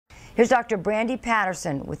Here's Dr. Brandy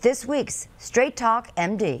Patterson with this week's Straight Talk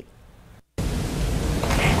MD.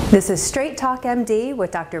 This is Straight Talk MD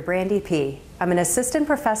with Dr. Brandy P. I'm an assistant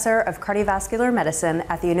professor of cardiovascular medicine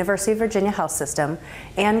at the University of Virginia Health System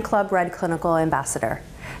and Club Red Clinical Ambassador.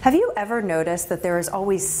 Have you ever noticed that there is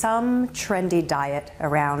always some trendy diet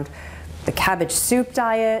around? The cabbage soup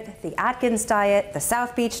diet, the Atkins diet, the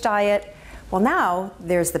South Beach diet. Well, now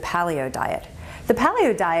there's the Paleo diet. The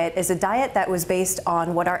Paleo diet is a diet that was based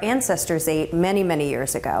on what our ancestors ate many, many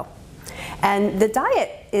years ago. And the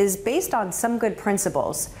diet is based on some good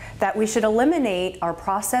principles that we should eliminate our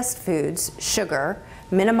processed foods, sugar,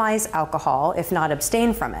 minimize alcohol, if not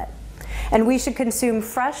abstain from it. And we should consume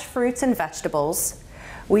fresh fruits and vegetables.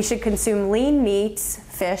 We should consume lean meats,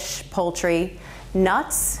 fish, poultry,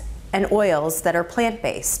 nuts, and oils that are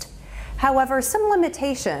plant-based. However, some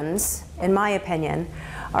limitations, in my opinion,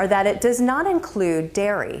 are that it does not include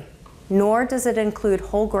dairy, nor does it include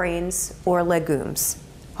whole grains or legumes.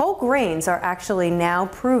 Whole grains are actually now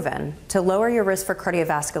proven to lower your risk for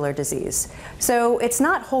cardiovascular disease. So it's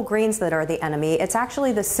not whole grains that are the enemy, it's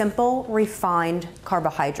actually the simple, refined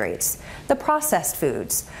carbohydrates, the processed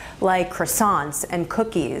foods like croissants and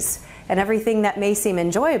cookies and everything that may seem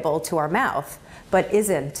enjoyable to our mouth but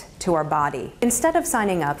isn't to our body. Instead of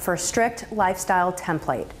signing up for a strict lifestyle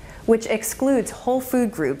template, which excludes whole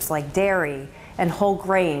food groups like dairy and whole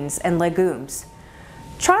grains and legumes,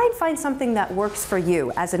 try and find something that works for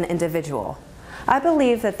you as an individual. I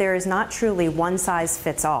believe that there is not truly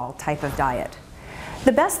one-size-fits-all type of diet.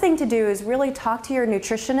 The best thing to do is really talk to your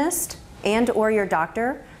nutritionist and/or your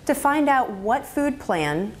doctor to find out what food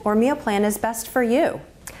plan or meal plan is best for you.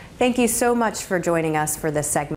 Thank you so much for joining us for this segment.